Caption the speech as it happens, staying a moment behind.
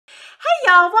Hey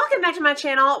y'all, welcome back to my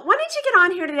channel. Wanted to get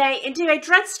on here today and do a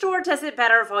Drugstore Does It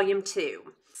Better Volume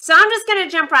 2. So I'm just going to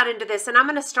jump right into this, and I'm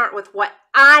going to start with what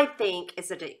I think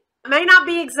is a dupe. It may not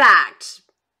be exact,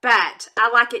 but I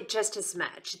like it just as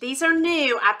much. These are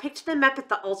new. I picked them up at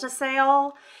the Ulta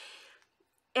sale,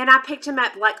 and I picked them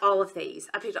up like all of these.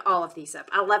 I picked all of these up.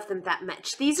 I love them that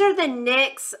much. These are the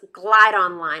NYX Glide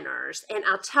On Liners, and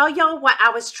I'll tell y'all what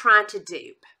I was trying to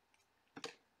dupe.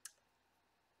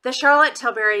 The Charlotte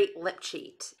Tilbury Lip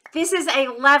Cheat. This is a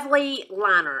lovely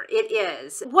liner. It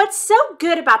is. What's so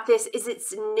good about this is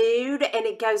it's nude and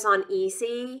it goes on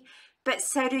easy, but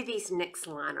so do these NYX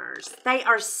liners. They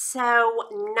are so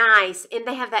nice, and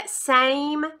they have that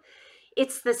same,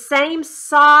 it's the same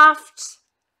soft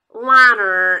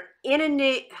liner in a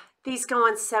nude. These go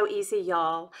on so easy,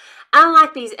 y'all. I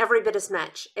like these every bit as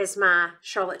much as my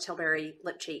Charlotte Tilbury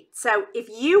Lip Cheat. So if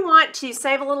you want to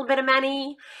save a little bit of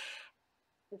money,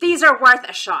 these are worth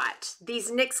a shot. These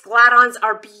NYX Glide-Ons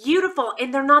are beautiful,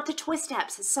 and they're not the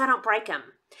twist-ups, so I don't break them.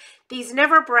 These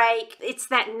never break. It's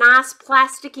that nice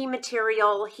plasticky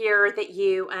material here that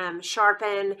you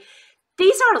sharpen.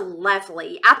 These are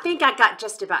lovely. I think I got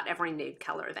just about every nude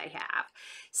color they have.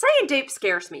 Saying dupe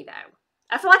scares me, though.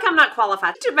 I feel like I'm not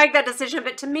qualified to make that decision,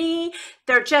 but to me,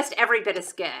 they're just every bit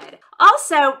as good.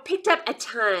 Also, picked up a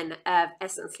ton of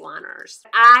Essence liners.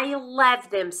 I love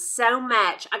them so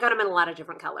much. I got them in a lot of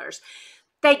different colors.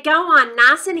 They go on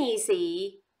nice and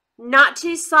easy, not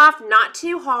too soft, not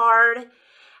too hard.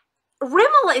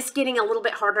 Rimmel is getting a little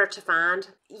bit harder to find.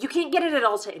 You can't get it at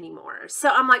Ulta anymore. So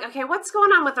I'm like, okay, what's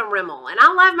going on with the Rimmel? And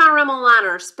I love my Rimmel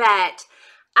liners, but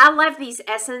I love these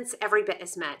Essence every bit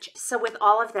as much. So with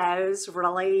all of those,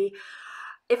 really,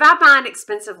 if I buy an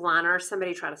expensive liner,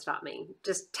 somebody try to stop me.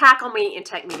 Just tackle me and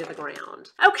take me to the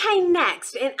ground. Okay,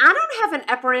 next. And I don't have an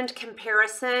upper end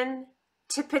comparison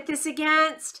to put this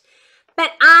against,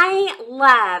 but I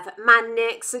love my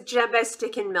NYX Jumbo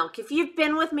Stick and Milk. If you've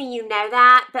been with me, you know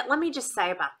that. But let me just say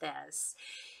about this.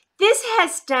 This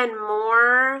has done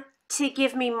more to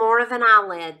give me more of an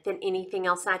eyelid than anything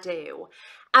else I do.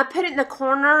 I put it in the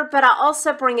corner, but I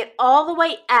also bring it all the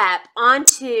way up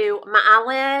onto my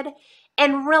eyelid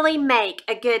and really make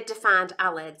a good defined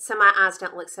eyelid so my eyes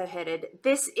don't look so hooded.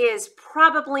 This is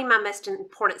probably my most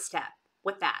important step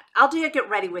with that. I'll do a get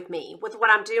ready with me. With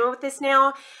what I'm doing with this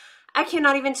now, I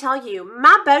cannot even tell you.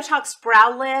 My Botox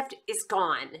brow lift is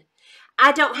gone.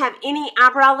 I don't have any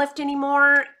eyebrow lift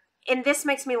anymore, and this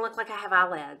makes me look like I have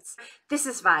eyelids. This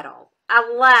is vital. I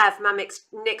love my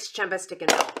NYX Jumbo Stick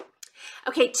and Milk.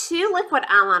 Okay, two liquid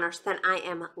eyeliners that I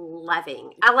am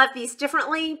loving. I love these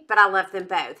differently, but I love them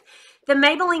both. The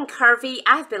Maybelline Curvy,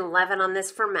 I've been loving on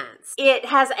this for months. It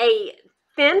has a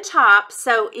thin top,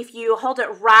 so if you hold it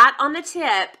right on the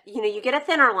tip, you get a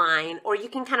thinner line, or you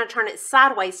can kind of turn it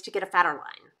sideways to get a fatter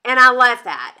line. And I love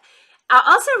that. I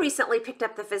also recently picked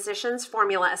up the Physicians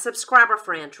Formula. A subscriber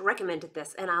friend recommended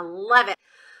this, and I love it.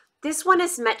 This one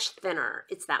is much thinner.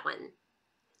 It's that one.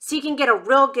 So you can get a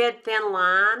real good thin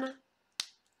line.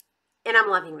 And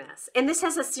I'm loving this. And this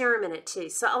has a serum in it too.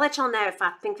 So I'll let y'all know if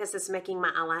I think this is making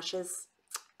my eyelashes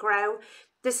grow.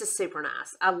 This is super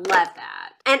nice. I love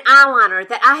that. An eyeliner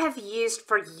that I have used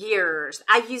for years.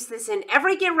 I use this in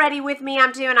every get ready with me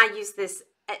I'm doing. I use this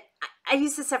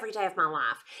every day of my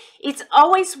life. It's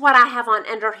always what I have on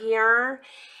under here.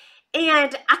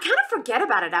 And I kind of forget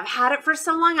about it. I've had it for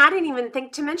so long. I didn't even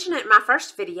think to mention it in my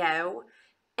first video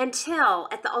until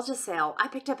at the Ulta sale. I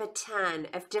picked up a ton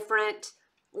of different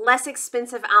less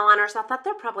expensive eyeliners. I thought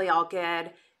they're probably all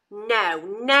good. No,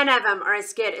 none of them are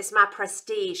as good as my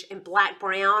Prestige in black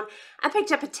brown. I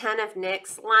picked up a ton of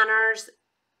NYX liners.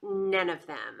 None of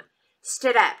them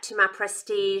stood up to my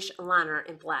Prestige liner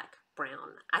in black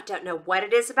brown. I don't know what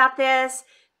it is about this,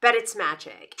 but it's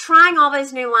magic. Trying all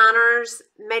those new liners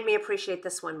made me appreciate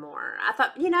this one more. I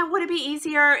thought, would it be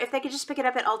easier if they could just pick it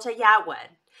up at Ulta? Yeah, it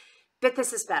would. But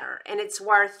this is better, and it's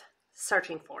worth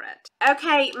searching for it.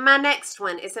 Okay, my next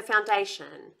one is a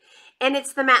foundation, and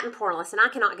it's the Matte and Poreless, and I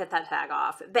cannot get that tag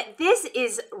off. But this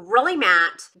is really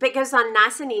matte, but goes on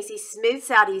nice and easy,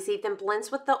 smooths out easy, then blends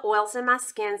with the oils in my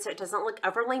skin so it doesn't look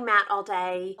overly matte all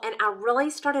day. And I really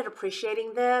started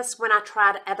appreciating this when I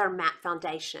tried other matte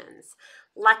foundations,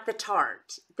 like the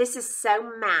Tarte. This is so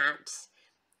matte,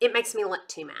 it makes me look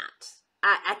too matte.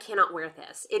 I cannot wear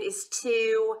this. It's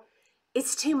too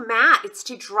matte, it's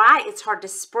too dry, it's hard to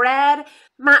spread.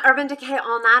 My Urban Decay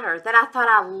All-Nighter that I thought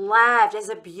I loved is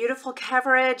a beautiful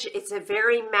coverage. It's a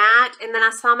very matte, and then I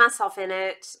saw myself in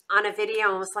it on a video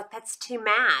and was like, that's too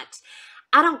matte.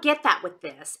 I don't get that with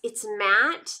this. It's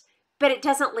matte, but it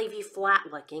doesn't leave you flat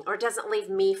looking, or doesn't leave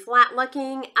me flat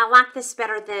looking. I like this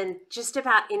better than just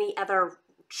about any other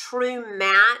true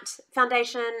matte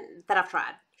foundation that I've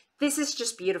tried. This is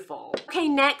just beautiful. Okay,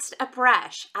 next, a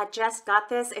brush. I just got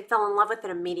this and fell in love with it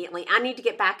immediately. I need to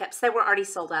get backups. They were already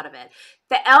sold out of it.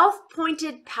 The e.l.f.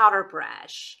 Pointed Powder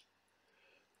Brush.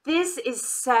 This is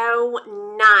so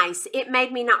nice. It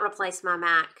made me not replace my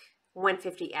MAC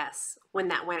 150S when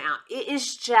that went out. It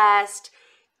is just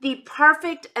the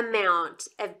perfect amount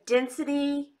of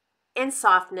density and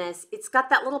softness. It's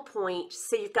got that little point,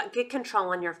 so you've got good control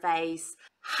on your face.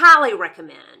 Highly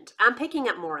recommend. I'm picking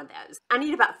up more of those. I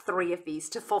need about 3 of these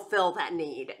to fulfill that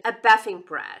need. A buffing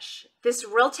brush. This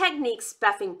Real Techniques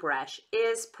buffing brush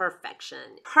is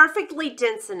perfection. Perfectly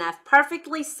dense enough,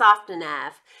 perfectly soft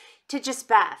enough to just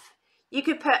buff. You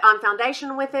could put on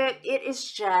foundation with it. It is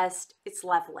just, it's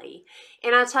lovely.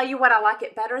 And I'll tell you what I like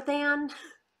it better than.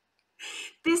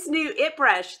 This new It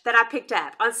brush that I picked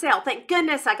up on sale. Thank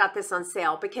goodness I got this on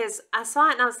sale because I saw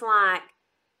it and I was like,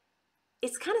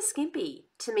 it's kind of skimpy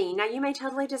to me. Now, you may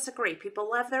totally disagree.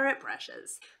 People love their It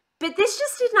brushes. But this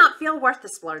just did not feel worth the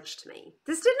splurge to me.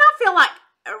 This did not feel like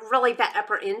really that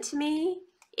upper end to me.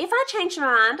 If I change my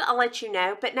mind, I'll let you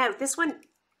know. But no, this one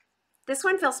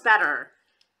feels better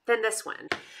than this one.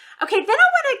 Okay, then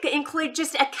I want to include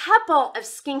just a couple of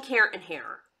skincare and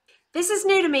hair. This is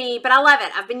new to me, but I love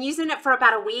it. I've been using it for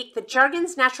about a week. The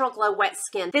Jergens Natural Glow Wet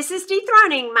Skin. This is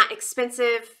dethroning my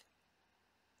expensive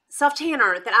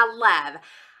self-tanner that I love.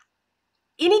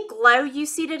 Any glow you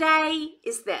see today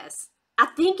is this. I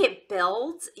think it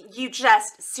builds. You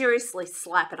just seriously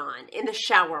slap it on in the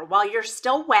shower while you're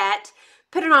still wet.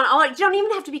 Put it on all. You don't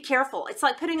even have to be careful. It's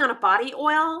like putting on a body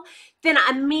oil. Then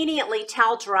immediately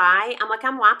towel dry. I'm like,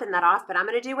 I'm wiping that off, but I'm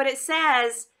going to do what it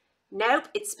says. Nope,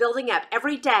 it's building up.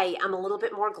 Every day, I'm a little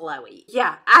bit more glowy.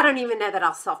 Yeah, I don't even know that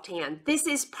I'll self-tan. This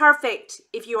is perfect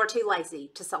if you are too lazy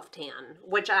to self-tan,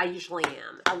 which I usually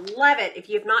am. I love it. If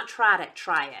you have not tried it,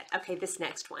 try it. Okay, this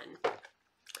next one.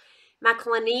 My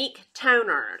Clinique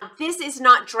Toner. This is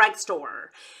not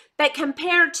Drugstore, but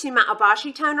compared to my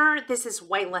Abashi toner, this is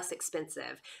way less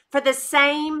expensive. For the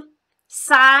same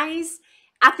size,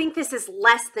 I think this is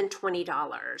less than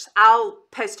 $20. I'll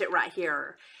post it right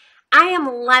here. I am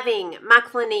loving my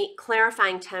Clinique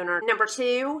Clarifying Toner number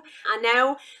 2. I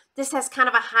know this has kind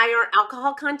of a higher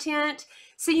alcohol content,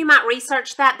 so you might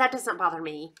research that. That doesn't bother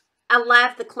me. I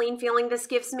love the clean feeling this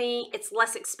gives me. It's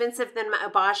less expensive than my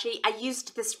Abashi. I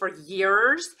used this for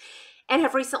years and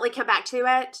have recently come back to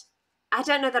it. I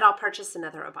don't know that I'll purchase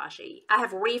another Abashi. I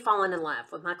have re-fallen in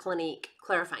love with my Clinique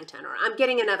Clarifying Toner. I'm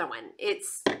getting another one.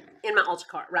 It's in my Ulta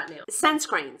cart right now.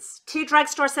 Sunscreens. 2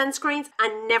 Drugstore sunscreens.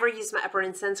 I never use my upper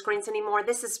end sunscreens anymore.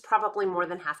 This is probably more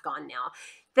than half gone now.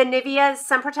 The Nivea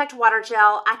Sun Protect Water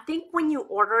Gel. I think when you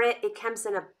order it, it comes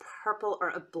in a purple or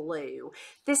a blue.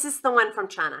 This is the one from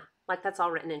China. Like, that's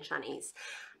all written in Chinese.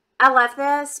 I love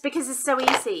this because it's so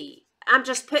easy. I'm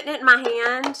just putting it in my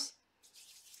hand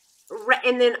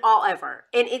and then all over.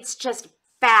 And it's just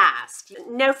fast.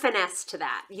 No finesse to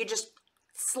that. You just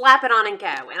slap it on and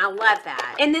go. And I love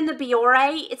that. And then the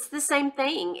Biore, it's the same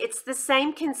thing. It's the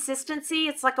same consistency.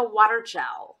 It's like a water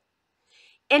gel.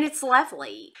 And it's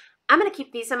lovely. I'm going to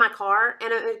keep these in my car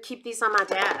and I'm going to keep these on my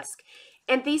desk.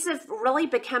 And these have really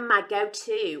become my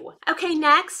go-to. Okay,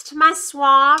 next, my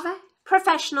Suave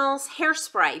Professionals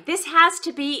Hairspray. This has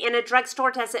to be in a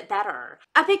drugstore, does it better.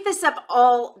 I pick this up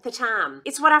all the time.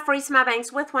 It's what I freeze my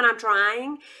bangs with when I'm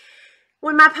drying.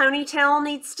 When my ponytail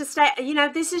needs to stay, you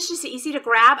know, this is just easy to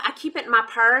grab. I keep it in my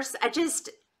purse.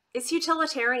 It's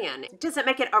utilitarian. It doesn't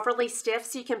make it overly stiff,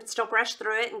 so you can still brush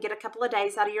through it and get a couple of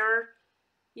days out of your,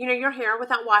 your hair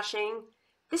without washing.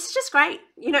 This is just great,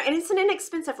 and it's an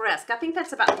inexpensive risk. I think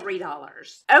that's about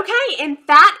 $3. Okay, and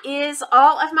that is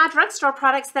all of my drugstore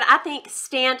products that I think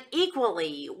stand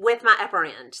equally with my upper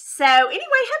end. So anyway,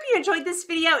 hope you enjoyed this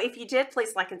video. If you did,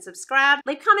 please like and subscribe.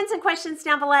 Leave comments and questions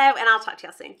down below, and I'll talk to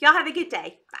y'all soon. Y'all have a good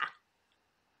day. Bye.